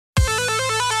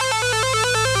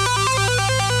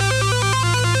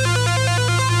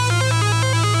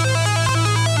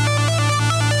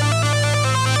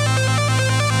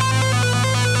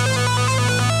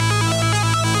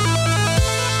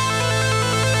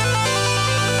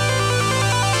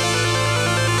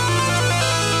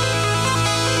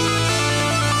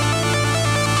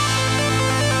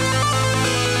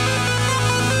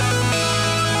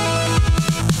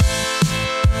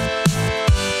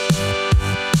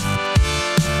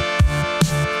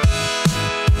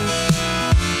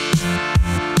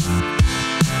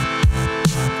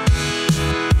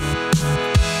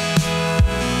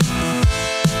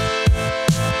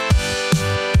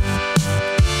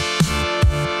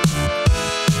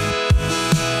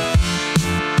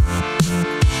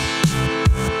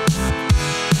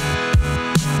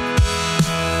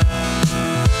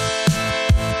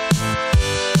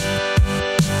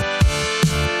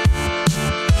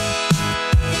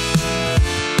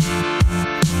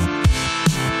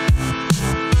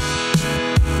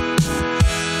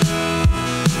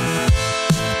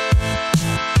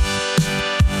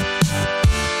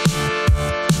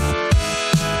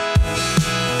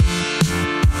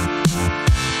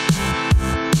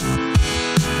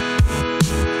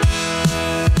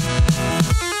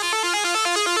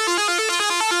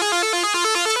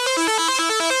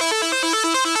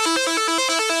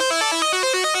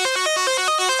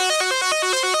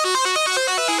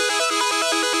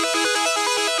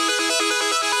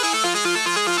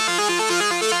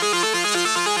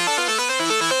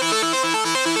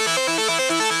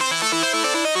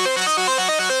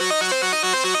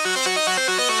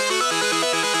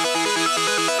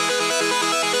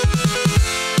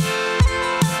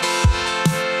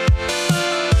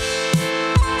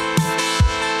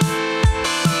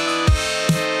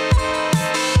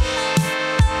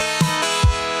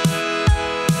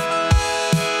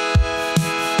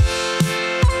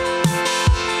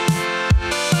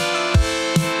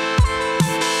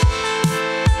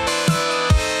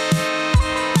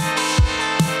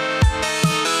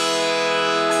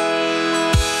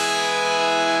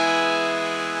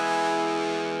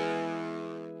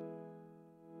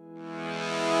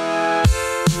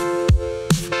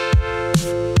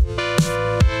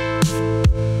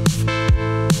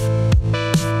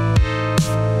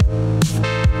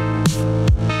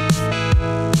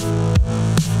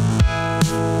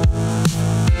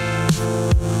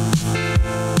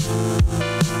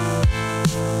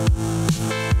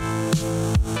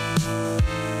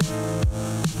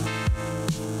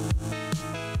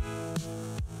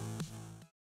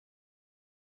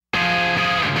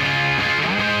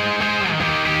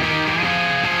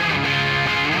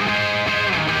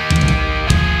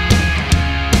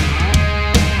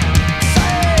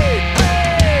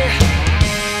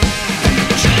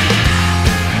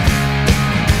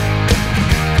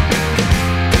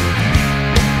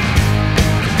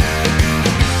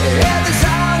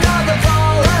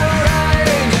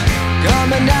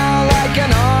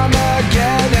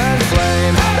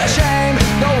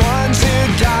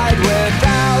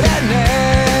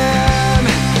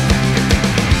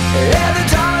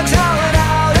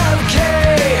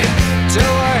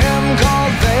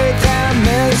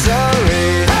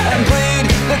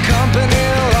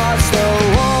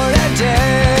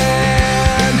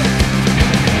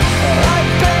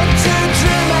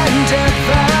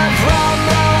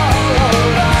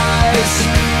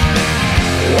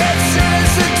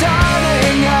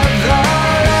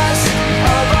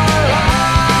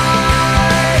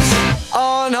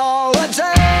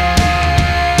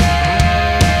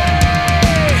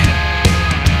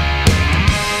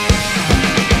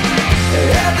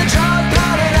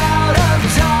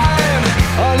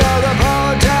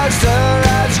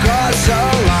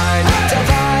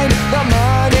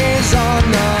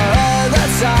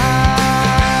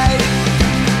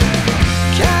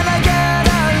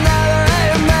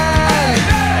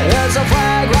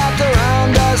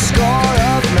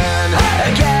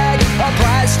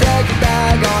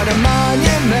on a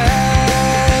monument.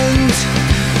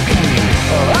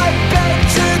 I beg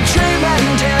to dream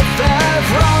and if they're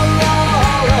wrong,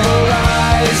 all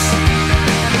rise.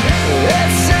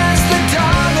 This is the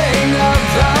dawning of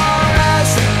the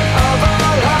rest of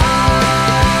our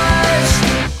lives.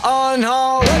 On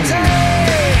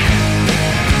holiday,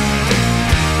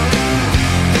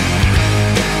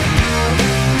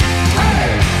 hey!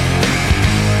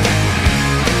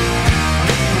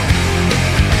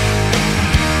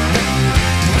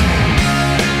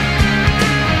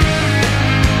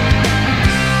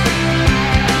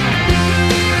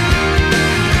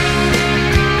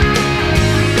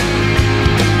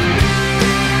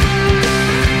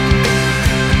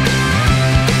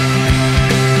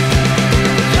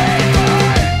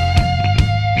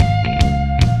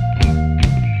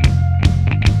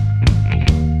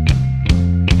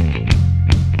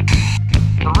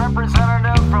 The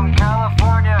representative from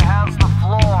California has the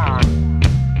floor.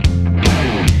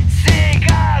 Sing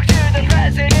out to the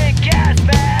president, gas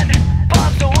man.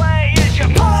 Pumped away is your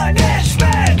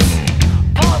punishment.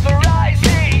 Pulverize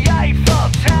the Eiffel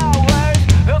Towers.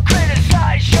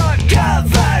 Criticize your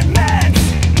government.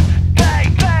 Bang,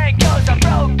 bang goes a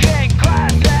broken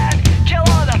glass and kill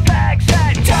all the facts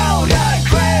that don't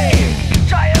agree.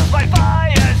 Trials by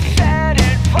fire, set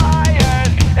in fire.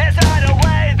 Is that a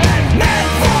way that's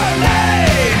meant for me?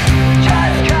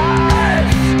 Just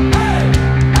cause, hey,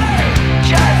 hey,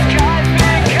 just cause,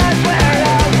 because we're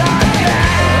all looking.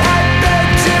 I beg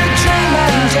to dream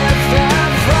and if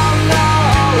they're from the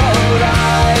hollow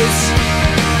rise.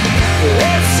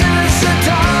 This is the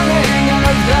dawning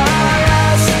of the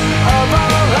rest of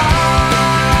our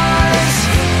lives.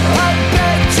 I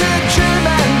beg to dream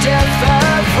and if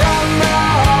they're from the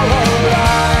hollow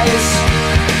rise.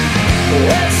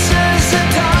 This is the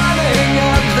dawning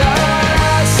of the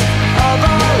rest of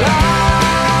our lives.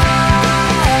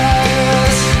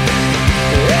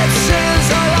 This is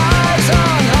our lives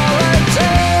on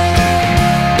holiday.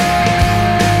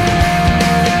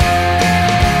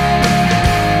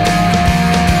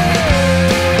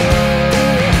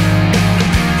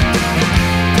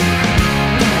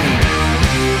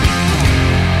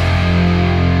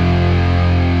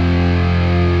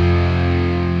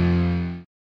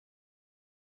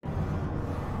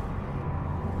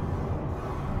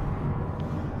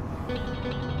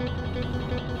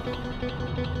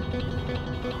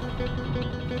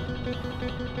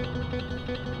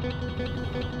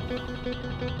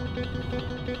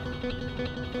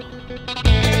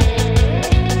 Thank